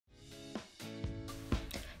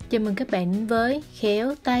Chào mừng các bạn đến với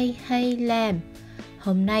Khéo tay hay làm.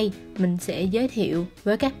 Hôm nay mình sẽ giới thiệu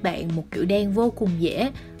với các bạn một kiểu đan vô cùng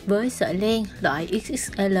dễ với sợi len loại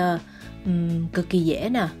XXL. Cực kỳ dễ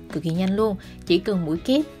nè, cực kỳ nhanh luôn. Chỉ cần mũi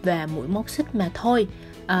kép và mũi móc xích mà thôi.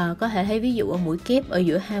 Có thể thấy ví dụ ở mũi kép ở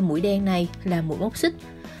giữa hai mũi đan này là mũi móc xích.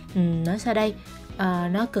 Nói sao đây?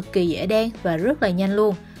 Nó cực kỳ dễ đan và rất là nhanh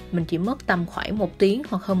luôn. Mình chỉ mất tầm khoảng 1 tiếng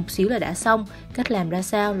hoặc hơn một xíu là đã xong. Cách làm ra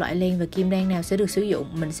sao, loại len và kim đan nào sẽ được sử dụng,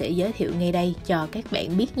 mình sẽ giới thiệu ngay đây cho các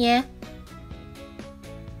bạn biết nha.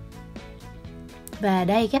 Và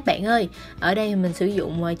đây các bạn ơi, ở đây mình sử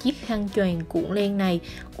dụng chiếc khăn choàng cuộn len này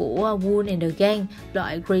của Wool & Gang,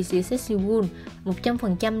 loại Crazy Sexy Wool,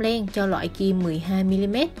 100% len cho loại kim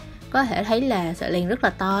 12mm. Có thể thấy là sợi len rất là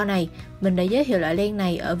to này. Mình đã giới thiệu loại len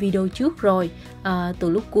này ở video trước rồi, từ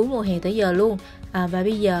lúc cuối mùa hè tới giờ luôn. Và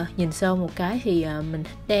bây giờ nhìn sâu một cái thì mình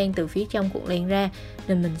thích đan từ phía trong cuộn len ra,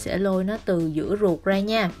 nên mình sẽ lôi nó từ giữa ruột ra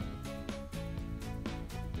nha.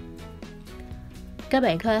 Các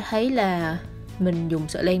bạn có thể thấy là mình dùng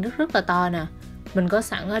sợi len rất là to nè. Mình có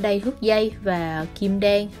sẵn ở đây thước dây và kim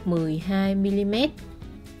đan 12mm.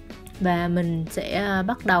 Và mình sẽ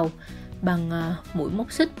bắt đầu bằng mũi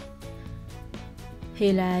móc xích.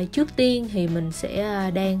 Thì là trước tiên thì mình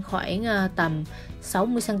sẽ đan khoảng tầm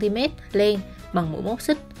 60cm len bằng mũi móc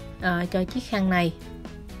xích cho chiếc khăn này.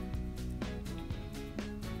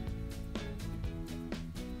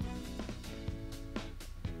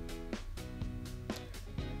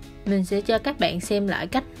 Mình sẽ cho các bạn xem lại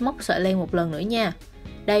cách móc sợi len một lần nữa nha.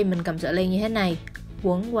 Đây mình cầm sợi len như thế này,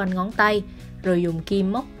 quấn quanh ngón tay, rồi dùng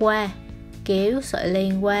kim móc qua, kéo sợi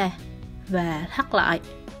len qua và thắt lại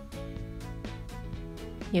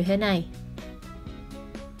như thế này.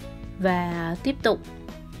 Và tiếp tục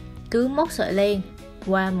cứ móc sợi len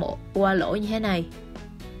qua lỗ như thế này.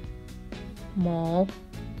 1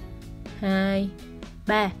 2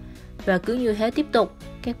 3. Và cứ như thế tiếp tục.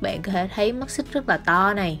 Các bạn có thể thấy mắt xích rất là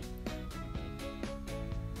to này.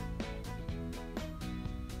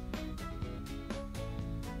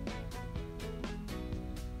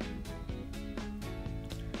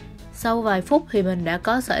 Sau vài phút thì mình đã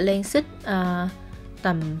có sợi len xích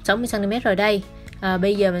tầm 60cm rồi đây.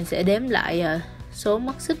 Bây giờ mình sẽ đếm lại số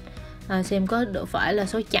mắt xích, xem có độ phải là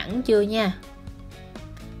số chẵn chưa nha.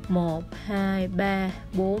 1 2 3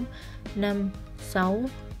 4 5 6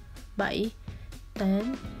 7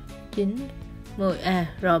 8 9 10.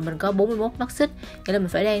 Rồi mình có 41 mắt xích, nghĩa là mình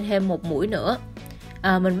phải đan thêm một mũi nữa.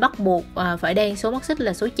 Mình bắt buộc phải đan số mắt xích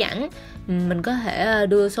là số chẵn. Mình có thể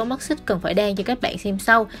đưa số mắt xích cần phải đan cho các bạn xem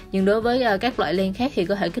sau, nhưng đối với các loại len khác thì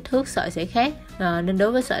có thể kích thước sợi sẽ khác, nên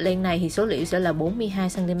đối với sợi len này thì số liệu sẽ là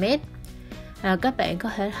 42cm. Các bạn có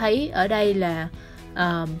thể thấy ở đây là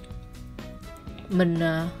mình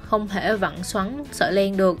không thể vặn xoắn sợi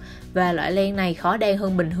len được, và loại len này khó đan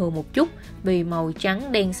hơn bình thường một chút vì màu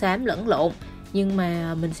trắng đen xám lẫn lộn, nhưng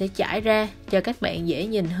mà mình sẽ trải ra cho các bạn dễ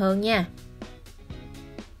nhìn hơn nha.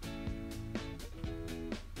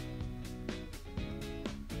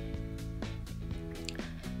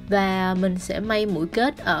 Và mình sẽ may mũi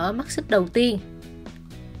kết ở mắt xích đầu tiên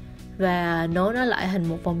và nối nó lại thành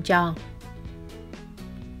một vòng tròn.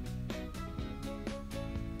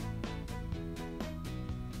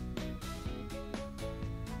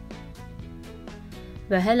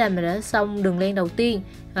 Và thế là mình đã xong đường len đầu tiên,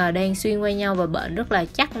 đan xuyên qua nhau và bện rất là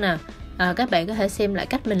chắc nè. Các bạn có thể xem lại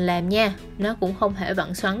cách mình làm nha, nó cũng không thể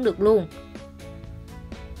vặn xoắn được luôn.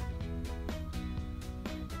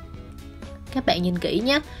 Các bạn nhìn kỹ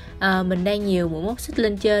nhé, mình đang nhiều mũi móc xích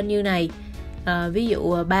lên trên như này, ví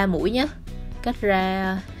dụ 3 mũi nhé, cách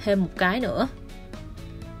ra thêm một cái nữa,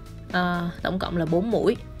 tổng cộng là 4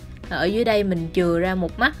 mũi. Ở dưới đây mình chừa ra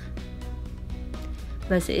một mắt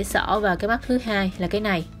và sẽ xỏ vào cái mắt thứ hai là cái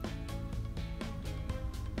này,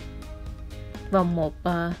 vòng một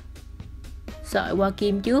sợi qua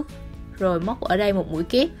kim trước, rồi móc ở đây một mũi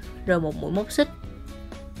kép, rồi một mũi móc xích,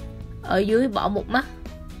 ở dưới bỏ một mắt,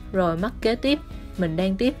 rồi mắt kế tiếp mình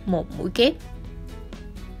đan tiếp một mũi kép,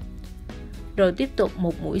 rồi tiếp tục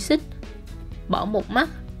một mũi xích, bỏ một mắt,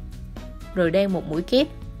 rồi đan một mũi kép,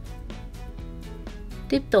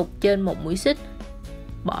 tiếp tục trên một mũi xích,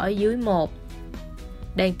 bỏ dưới một,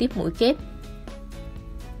 đan tiếp mũi kép,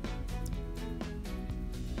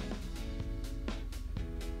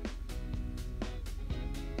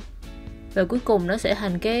 và cuối cùng nó sẽ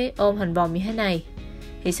thành cái ôm thành vòng như thế này.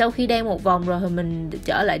 Thì sau khi đan một vòng rồi thì mình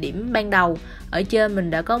trở lại điểm ban đầu. Ở trên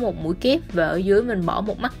mình đã có một mũi kép và ở dưới mình bỏ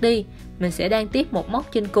một mắt đi. Mình sẽ đan tiếp một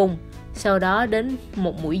móc trên cùng, sau đó đến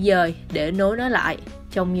một mũi dời để nối nó lại,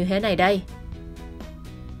 trông như thế này đây.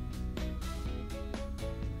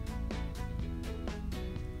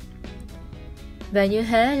 Và như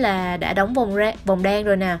thế là đã đóng vòng đan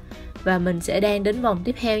rồi nè. Và mình sẽ đan đến vòng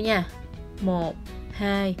tiếp theo nha. 1,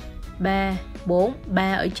 2, 3, 4,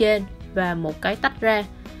 3 ở trên và một cái tách ra.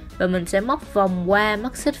 Và mình sẽ móc vòng qua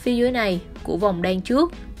mắt xích phía dưới này của vòng đan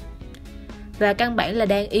trước. Và căn bản là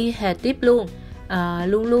đan y hệt tiếp luôn.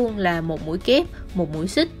 Luôn luôn là một mũi kép, một mũi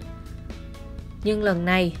xích. Nhưng lần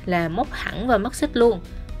này là móc hẳn vào mắt xích luôn,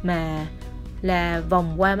 mà là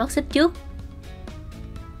vòng qua mắt xích trước.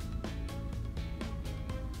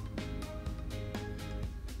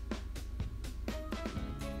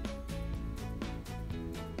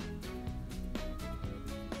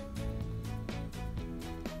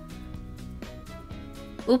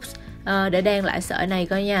 Để đan lại sợi này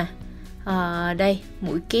coi nha. Đây,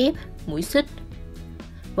 mũi kép, mũi xích,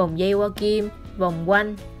 vòng dây qua kim, vòng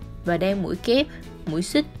quanh và đan mũi kép, mũi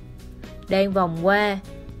xích, đan vòng qua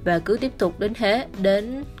và cứ tiếp tục đến thế,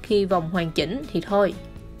 đến khi vòng hoàn chỉnh thì thôi.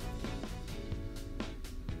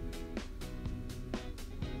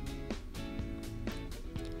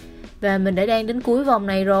 Và mình đã đan đến cuối vòng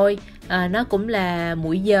này rồi. Nó cũng là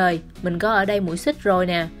mũi dời, mình có ở đây mũi xích rồi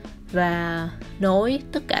nè, và nối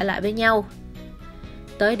tất cả lại với nhau.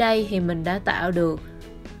 Tới đây thì mình đã tạo được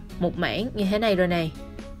một mảng như thế này rồi này.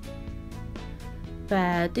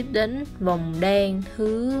 Và tiếp đến vòng đan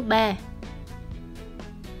thứ 3.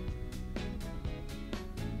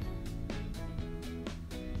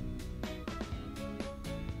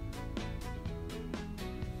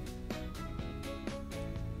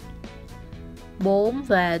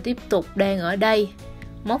 Và tiếp tục đan ở đây,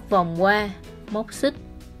 móc vòng qua, móc xích,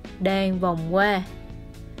 đan vòng qua,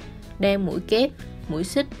 đan mũi kép, mũi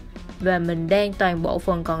xích và mình đan toàn bộ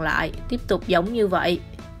phần còn lại, tiếp tục giống như vậy.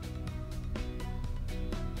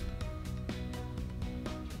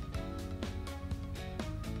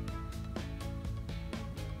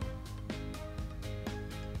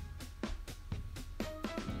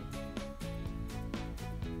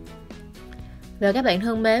 Và các bạn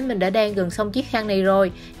thân mến, mình đã đan gần xong chiếc khăn này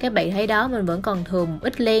rồi. Các bạn thấy đó, mình vẫn còn thừa một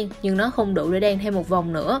ít len nhưng nó không đủ để đan thêm một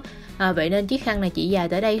vòng nữa. Vậy nên chiếc khăn này chỉ dài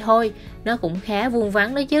tới đây thôi. Nó cũng khá vuông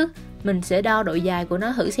vắn đó chứ. Mình sẽ đo độ dài của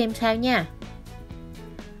nó thử xem sao nha.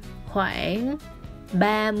 Khoảng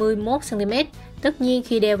 31cm. Tất nhiên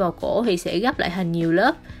khi đeo vào cổ thì sẽ gấp lại thành nhiều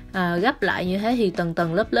lớp. Gấp lại như thế thì tầng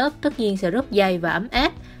tầng lớp lớp tất nhiên sẽ rất dày và ấm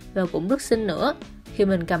áp và cũng rất xinh nữa. Khi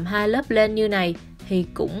mình cầm hai lớp lên như này thì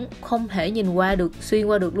cũng không thể nhìn qua được, xuyên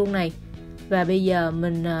qua được luôn này. Và bây giờ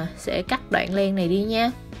mình sẽ cắt đoạn len này đi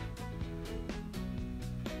nha.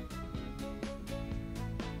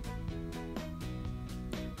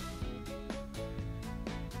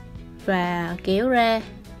 Và kéo ra,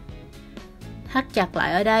 thắt chặt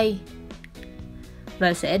lại ở đây.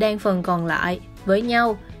 Và sẽ đan phần còn lại với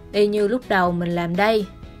nhau y như lúc đầu mình làm đây.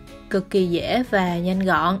 Cực kỳ dễ và nhanh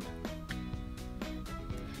gọn.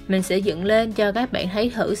 Mình sẽ dựng lên cho các bạn thấy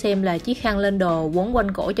thử xem là chiếc khăn lên đồ quấn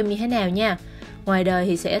quanh cổ trông như thế nào nha. Ngoài đời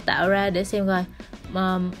thì sẽ tạo ra để xem coi.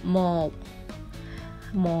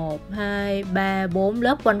 1, 2, 3, 4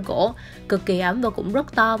 lớp quanh cổ. Cực kỳ ấm và cũng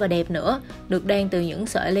rất to và đẹp nữa. Được đan từ những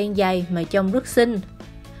sợi len dày mà trông rất xinh.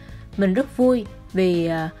 Mình rất vui vì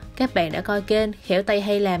các bạn đã coi kênh Khéo Tay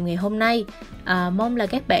Hay Làm ngày hôm nay. Mong là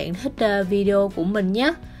các bạn thích video của mình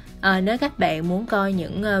nhé. Nếu các bạn muốn coi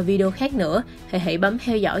những video khác nữa thì hãy bấm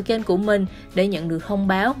theo dõi kênh của mình để nhận được thông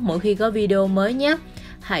báo mỗi khi có video mới nhé.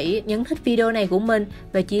 Hãy nhấn thích video này của mình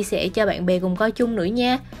và chia sẻ cho bạn bè cùng coi chung nữa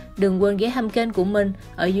nha. Đừng quên ghé thăm kênh của mình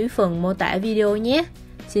ở dưới phần mô tả video nhé.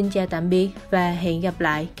 Xin chào tạm biệt và hẹn gặp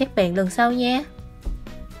lại các bạn lần sau nha.